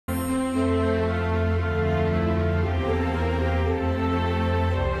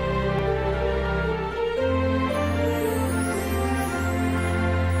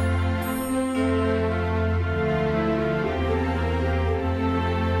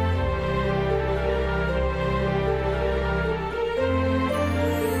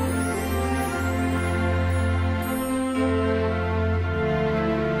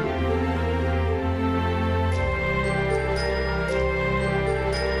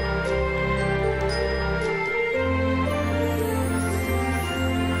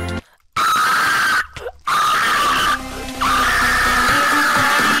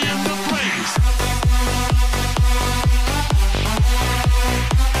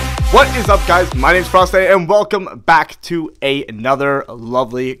What is up, guys? My name's Frosty and welcome back to another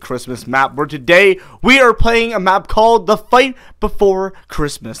lovely Christmas map, where today we are playing a map called The Fight Before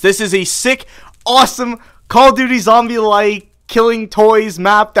Christmas. This is a sick, awesome Call of Duty zombie-like killing toys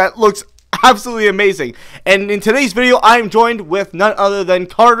map that looks absolutely amazing. And in today's video, I am joined with none other than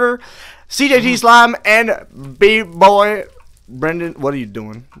Carter, CJTSlime, and Bboy. Brendan, what are you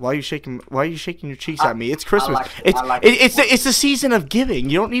doing? Why are you shaking your cheeks at me? It's Christmas. It's the season of giving.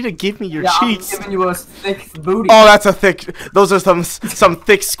 You don't need to give me your cheeks. I'm giving you a thick booty. Oh, that's a thick. Those are some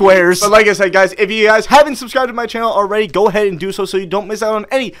thick squares. But like I said, guys, if you guys haven't subscribed to my channel already, go ahead and do so you don't miss out on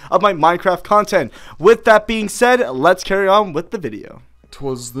any of my Minecraft content. With that being said, let's carry on with the video.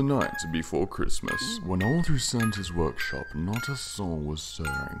 'Twas the night before Christmas, when all through Santa's workshop not a soul was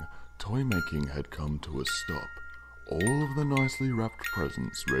stirring. Toy making had come to a stop. All of the nicely wrapped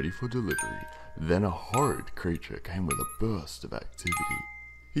presents ready for delivery. Then a horrid creature came with a burst of activity.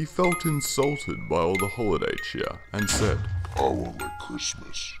 He felt insulted by all the holiday cheer and said, "I won't let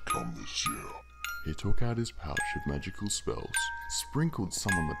Christmas come this year." He took out his pouch of magical spells, sprinkled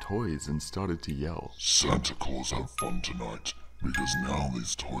some on the toys and started to yell, "Santa Claus have fun tonight, because now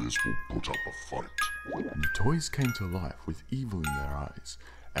these toys will put up a fight." The toys came to life with evil in their eyes,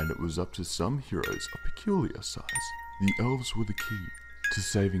 and it was up to some heroes of peculiar size. The elves were the key to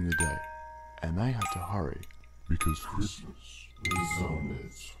saving the day, and they had to hurry, because Christmas is on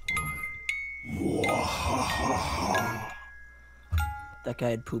its way. That guy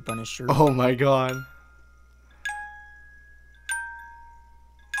had poop on his shirt. Oh my god.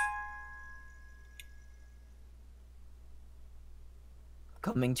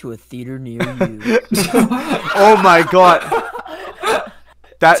 Coming to a theater near you. Oh my god.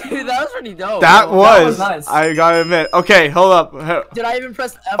 Dude, that was pretty dope. That was nice. I gotta admit. Okay, hold up. Did I even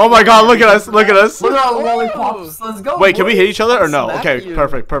press F? Oh my god, look at us, look at us. Look at our lollipops. Let's go. Wait, can we hit each other or no? Okay,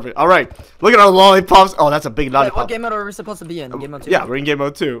 perfect. Alright. Look at our lollipops. Oh, that's a big Wait, lollipop. what game mode are we supposed to be in? Game mode 2? Yeah, we're in game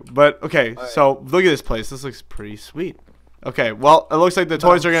mode 2. But okay, so look at this place. This looks pretty sweet. Okay, well, it looks like the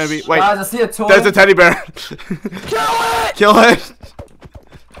toys are gonna be. Wait, guys, I see a toy. there's a teddy bear. Kill it! Kill it.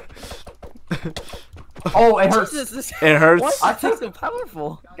 Oh, it hurts. It hurts. What? I took so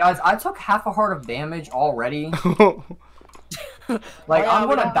powerful. Guys, I took half a heart of damage already. Like, I'm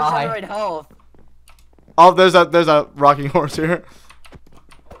gonna die. Health. Oh, there's a rocking horse here.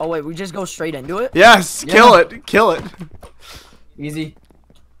 Oh wait, we just go straight into it? Yes, yeah. Kill it. Easy.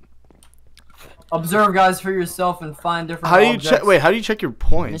 Observe, guys, for yourself and find different. How do you check? Wait, how do you check your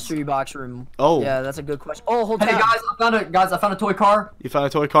points? Mystery box room. Oh. Yeah, that's a good question. Oh, hold on. Hey I found a toy car. You found a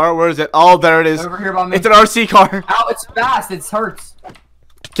toy car? Where is it? Oh, there it is. Over here by me. It's an RC car. Ow, it's fast. It hurts.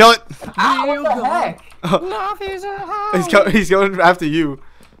 Kill it. Ow, what the heck? He's going after you.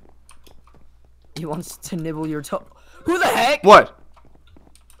 He wants to nibble your toe. Who the heck? What?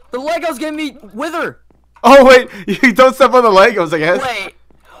 The Legos gave me wither. Oh wait, you don't step on the Legos, I guess. Wait.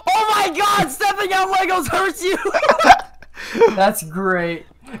 Oh my god, stepping on Legos hurts you! That's great.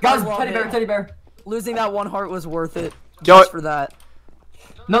 Guys, teddy bear. Losing that one heart was worth it. Just for that.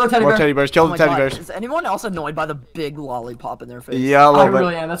 Another teddy bear. More teddy bears. Kill the teddy bears. Is anyone else annoyed by the big lollipop in their face? Yeah, a little bit. I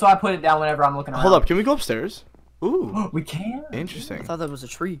really am. That's why I put it down whenever I'm looking around. Hold up, can we go upstairs? Ooh. We can? Interesting. I thought that was a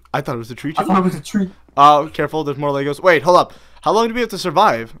tree. I thought it was a tree too. I thought it was a tree. Careful, there's more Legos. Wait, hold up. How long do we have to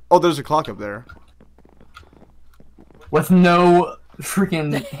survive? Oh, there's a clock up there. With no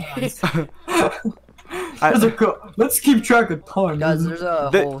freaking hands. Let's keep track of time. Guys, there's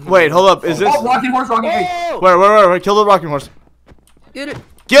a hole here. Wait, hold up. Is this? Oh, rocking horse. Where? Kill the rocking horse. Get it.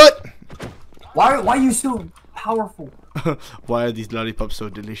 Kill it. Why are you so powerful? Why are these lollipops so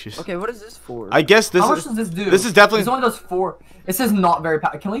delicious? Okay, what is this for? I guess this. How much does this do? This is definitely. This only does 4. It says not very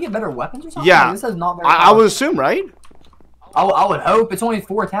powerful. Can we get better weapons or something? Yeah. Like, this says not very powerful. I would assume, right? I would hope. It's only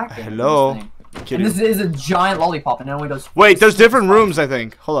 4 attack damage. Hello. And this is a giant lollipop, and it only does. Wait, there's different rooms, I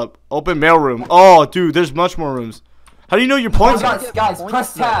think. Hold up. Open mail room. Oh, dude, there's much more rooms. How do you know your points? Guys,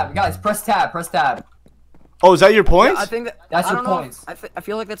 press tab. Guys, press tab. Oh, is that your points? Yeah, I think that's your points. I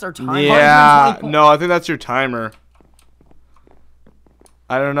feel like that's our timer. Yeah, no, I think that's your timer.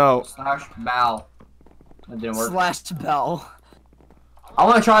 I don't know. Slash bell. That didn't work. Slash bell. I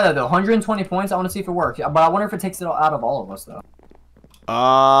want to try that though. 120 points. I want to see if it works. But I wonder if it takes it out of all of us though.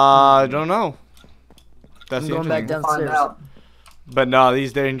 I don't know. That's going back downstairs. But no,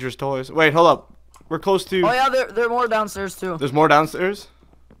 these dangerous toys. Wait, hold up. We're close to. Oh yeah, there are more downstairs too. There's more downstairs?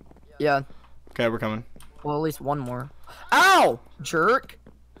 Yeah. Okay, we're coming. Well, at least one more. Ow! Jerk!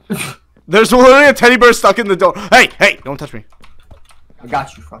 There's literally a teddy bear stuck in the door. Hey! Don't touch me. I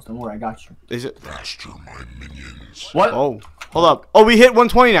got you, Frost. Don't worry, I got you. Is it? Faster, my minions. What? Oh, hold up. Oh, we hit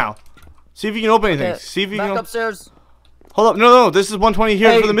 120 now. See if you can open anything. See if you can. Back upstairs. Hold up. No. This is 120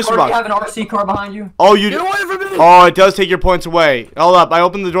 here for the mystery box. You have an RC car behind you. Oh, you. Get away from me! Oh, it does take your points away. Hold up. I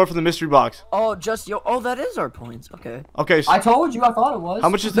opened the door for the mystery box. Oh, oh, that is our points. Okay. Okay. So I told you. I thought it was. how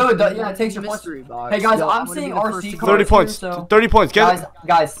much is no? it? Yeah, it takes your mystery box. Hey guys, Yo, I'm seeing RC cars 30 points. Here, so. 30 points. Get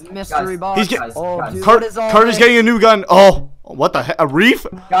guys, mystery box. He's getting. guys. Dude, Carter's getting a new gun. Oh, what the heck? A reef?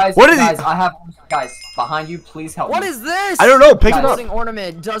 Guys, what is guys, he? I have guys behind you. Please help What me. is this? I don't know. Pick it up. Closing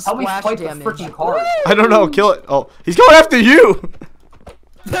ornament does Help me splash fight the damage. freaking car. I don't know. Kill it. Oh, he's going after you.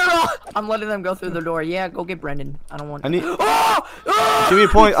 I'm letting them go through the door. Yeah, go get Brendan. I don't want. I need. Give me a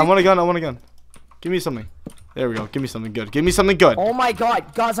point. I want a gun. I want a gun. Give me something. There we go. Give me something good. Give me something good. Oh my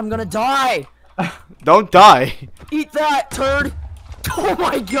god, guys, I'm gonna die. Don't die. Eat that, turd. Oh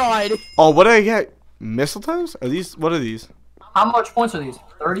my god. Oh, what did I get? Mistletoes? Are these? What are these? How much points are these?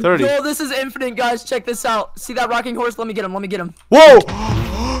 30? 30. Yo, this is infinite, guys. Check this out. See that rocking horse? Let me get him. Let me get him. Whoa!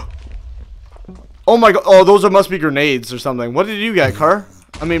 Oh my god. Oh, those must be grenades or something. What did you get, Car?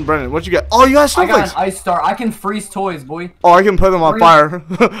 I mean, Brendan, what'd you get? Oh, you got I snowflakes. got an ice star. I can freeze toys, boy. Oh, I can put them on fire.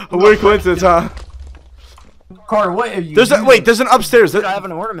 What a coincidence, huh? Carter, what are you? Wait, there's an upstairs. Dude, I have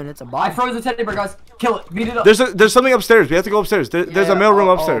an ornament. It's a I bomb. froze the teddy bear, guys. Kill it. Beat it up. There's something upstairs. We have to go upstairs. There's a mail room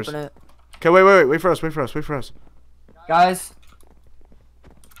I'll upstairs. open it. Okay, wait for us. Guys,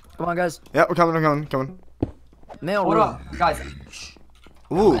 Come on, guys. Yeah, we're coming. Mail what room. up, guys?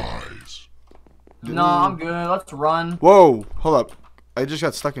 Ooh. Rise. No, I'm good. Let's run. Whoa. Hold up. I just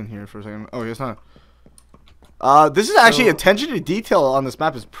got stuck in here for a second. Oh, it's not. This is actually attention to detail on this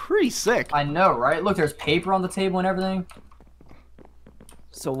map is pretty sick. I know, right? Look, there's paper on the table and everything.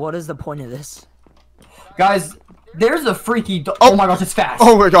 So what is the point of this? Guys, there's a freaky. Oh my gosh, it's fast.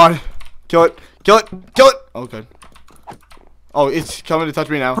 Oh my god. Kill it. Okay. Oh, it's coming to touch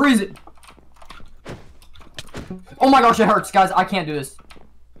me now. Freeze it. Oh my gosh, it hurts, guys. I can't do this.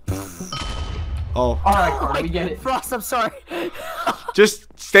 Oh. Alright, Carter, we get it. Frost, I'm sorry. Just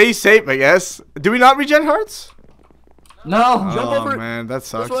stay safe, I guess. Do we not regen hearts? No. Jump Oh over it. man, that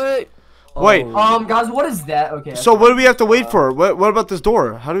sucks. This way. Wait. Guys, what is that? Okay. So what do we have to wait for? What about this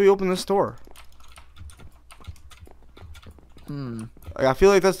door? How do we open this door? I feel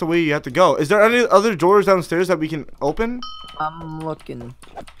like that's the way you have to go. Is there any other doors downstairs that we can open? I'm looking.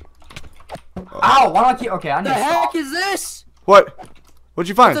 Ow! Why do I keep? Okay, I need The to stop. heck is this? What? What'd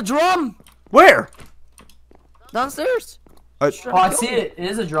you find? It's a drum Where? downstairs. Oh, I see it. It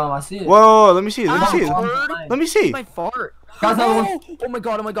is a drum. I see it. Whoa, let me see. Let me see. Ow, bird. Let me see. My fart. Guys, another one. Oh my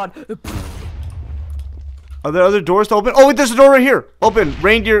god, oh my god. Are there other doors to open? Oh, wait, there's a door right here. Open.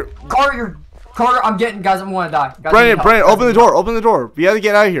 Reindeer. Carter, I'm getting. Guys, I'm gonna die. Guys, Brandon, I need help. open the door. Open the door. We gotta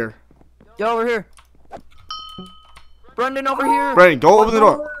get out of here. Get over here. Brendan, over here. Brandon, go open the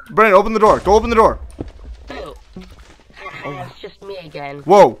door. Brandon, open the door. Go open the door. Oh, it's just me again.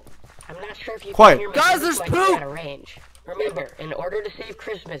 Whoa. I'm not sure if you Quiet. can hear me. Guys, but there's like I'm poop. out of range. Remember, in order to save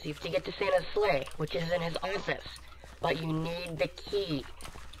Christmas, you have to get to Santa's sleigh, which is in his office. But you need the key.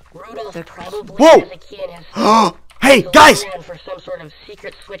 Rudolph probably Whoa. has a key in his Hey, so guys. look around for some sort of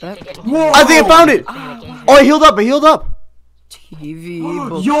secret switch to get I think I found it. Oh, I healed up. TV.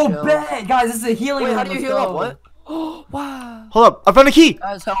 Yo, bookshelf. bet, guys, this is a healing. Wait, how room. do you Let's heal up? go. What? Oh, wow. Hold up. I found a key.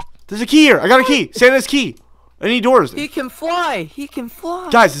 Guys, help. There's a key here. I got a key. Santa's key. Any doors? He can fly. He can fly.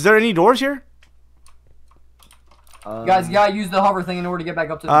 Guys, is there any doors here? Guys, you gotta use the hover thing in order to get back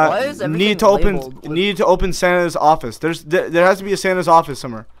up to the. Why is everything Need to open. labeled with- Need to open Santa's office. There has to be a Santa's office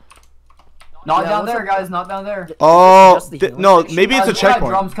somewhere. Not Yeah, down what's there, up? guys. Not down there. Oh, just the healing no. section? Maybe it's a Guys, we got checkpoint.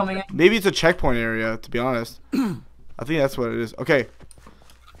 drums coming in. Maybe it's a checkpoint area. To be honest, I think that's what it is. Okay.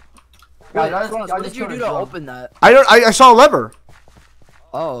 Guys, Wait, I just- Frost, I what just did you killed do a to drum. open that? I saw a lever.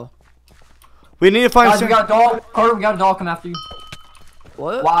 Oh. We need to find. Guys, we got a doll. Carter, we got a doll come after you.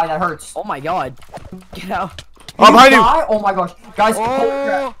 What? Wow, that hurts. Oh my god. Get out. Oh, behind you. Die? Oh my gosh, guys! holy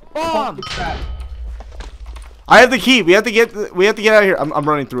Oh, crap. bomb. Holy crap. I have the key. We have to get. We have to get out of here. I'm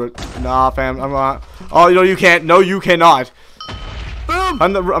running through it. Nah, fam. I'm not. Oh, no, you can't. No, you cannot. Boom.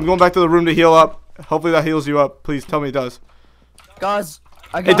 I'm going back to the room to heal up. Hopefully that heals you up. Please tell me it does. Guys,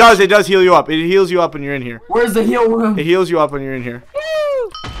 I It got does. It does heal you up. It heals you up when you're in here. Where's the heal room? It heals you up when you're in here.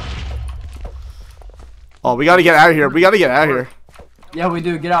 Oh, we gotta get out of here. We gotta get out of here. Yeah, we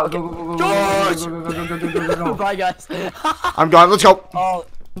do. Get out. Go, go, go, go, go, go, go, go, go, go, go, go. Bye, guys. I'm gone. Let's go. Oh,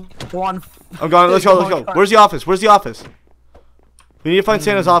 one. I'm gone. Let's go. Let's go. Where's the office? Where's the office? We need to find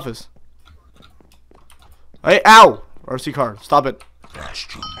Santa's office. Hey, ow! RC car. Stop it.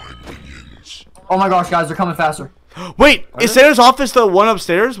 Faster, my minions. Oh my gosh, guys, they're coming faster. Wait, is Santa's office the one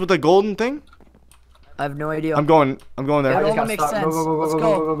upstairs with the golden thing? I have no idea. I'm going It there. all gotta makes stop. sense. Go, go, go, Let's go,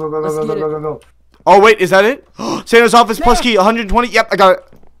 go. go, go, go, Let's go, get go, it. go, go. Oh wait, is that it? Santa's office plus key 120. Yep, I got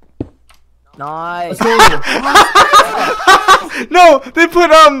it. Nice. No, they put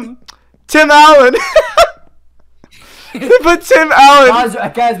Tim Allen. They put Tim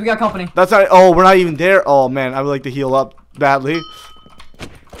Allen. Guys, we got company. That's not. Oh, we're not even there. Oh man, I would like to heal up badly.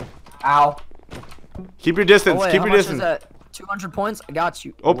 Ow. Keep your distance. Oh, wait, keep your distance. How much is that? 200 points. I got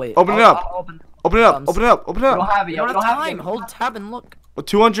you. Oh, wait. open it up. Open it up. Open it up. Open it up. We don't have it You yet. don't have time. Hold tab and look.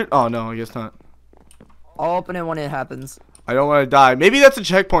 200. Oh no, I guess not. I'll open it when it happens. I don't want to die. Maybe that's a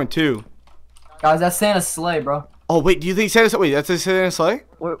checkpoint too. Guys, that's Santa's sleigh, bro. Oh wait, do you think Santa's? Wait, that's a Santa's sleigh?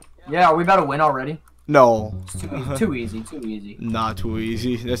 Yeah, are we about to win already? No. It's too easy. Too easy. Not too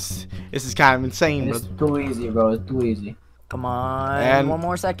easy. This is kind of insane, It's bro. too easy, bro. It's too easy. Come on. And one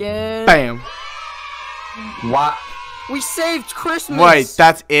more second. Bam. What? We saved Christmas. Wait,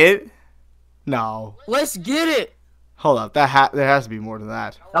 that's it? No. Let's get it. Hold up. There has to be more than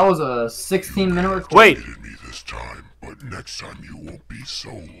that. That was a 16-minute recording. Wait. Hit me this time, but next time you won't be so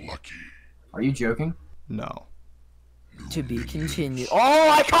lucky. Are you joking? No. To be continued. Oh,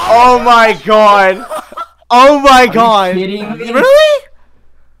 I caught Oh my god. Oh my god. Kidding me? Really?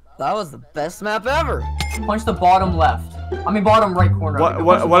 That was the best map ever. Punch the bottom left. I mean bottom right corner.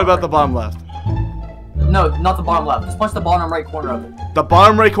 What about the bottom left? No, not the bottom left. Just punch the bottom right corner of it. The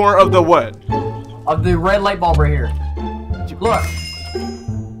bottom right corner of the what? Of the red light bulb right here. Look.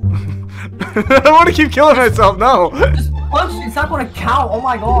 I want to keep killing myself. No. Just punch. It's not going to count. Oh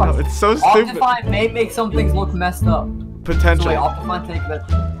my god. No, it's so stupid. Optifine may make some things look messed up. Potential. So wait, Optifine take that.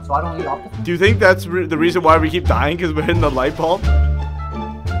 So I don't need Optifine. Do you think that's the reason why we keep dying? Because we're hitting the light bulb?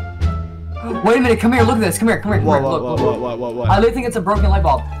 Wait a minute. Come here. Look at this. Come here. Come here. Come here. Look. What? I really think it's a broken light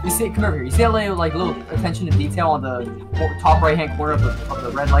bulb. You see it? Come over here. You see that like little attention to detail on the top right hand corner of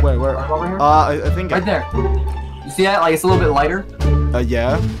the red light? Wait, where? Light bulb right here? I think right there. You see that? Like it's a little bit lighter.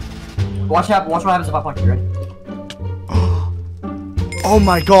 Yeah. Watch what happens if I punch you. Ready? Oh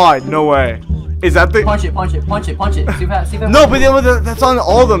my god! No way. Is that the? Punch it. See if No, but that's on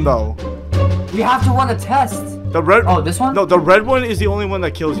all of them though. We have to run a test. The red. Oh, this one? No, the red one is the only one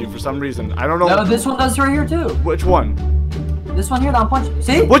that kills you for some reason. I don't know. No, this one does right here too. Which one? This one here that I'm punching.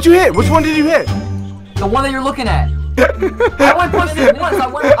 See? What you hit? Which one did you hit? The one that you're looking at. I went punched it once. I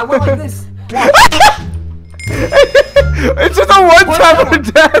went like this. It's just a one-time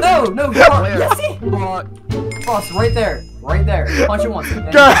attack. No. Yeah, see? Frost, right there. Right there. Punch it once.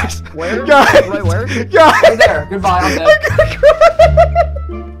 Guys. Where? Guys. Right where? Guys. Right there. Goodbye. I'm dead.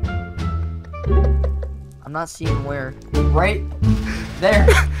 I'm not seeing where. Right there.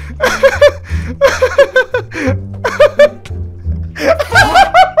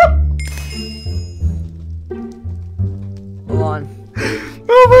 Hold on.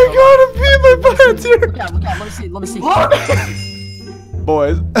 Oh my god, I'm peeing my pants here. Look out, let me see. Look.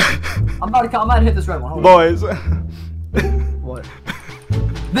 Boys. I'm about to hit this red one. Hold on. Boys. What?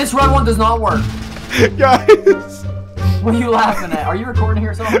 This red one does not work. Guys. What are you laughing at? Are you recording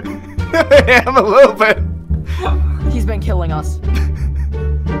here or something? I am a little bit. He's been killing us.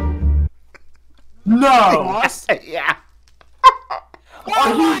 No. Yeah.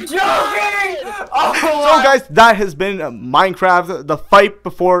 Are you joking? Oh, So guys, that has been Minecraft, the fight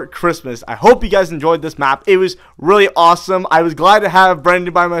before Christmas. I hope you guys enjoyed this map. It was really awesome. I was glad to have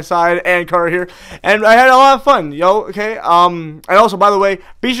Brendan by my side and Carter here, and I had a lot of fun, yo. Okay. And also, by the way,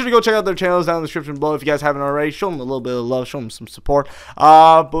 be sure to go check out their channels down in the description below if you guys haven't already. Show them a little bit of love, show them some support.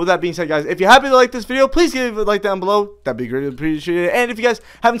 But with that being said, guys, if you're happy to like this video, please give it a like down below. That'd be greatly appreciated. And if you guys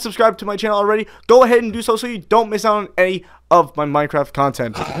haven't subscribed to my channel already, go ahead and do so you don't miss out on any of my Minecraft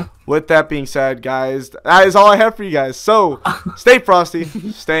content. With that being said, guys, that is all I have for you guys. So stay frosty,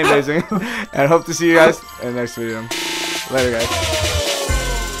 stay amazing, and I hope to see you guys in the next video. Later, guys.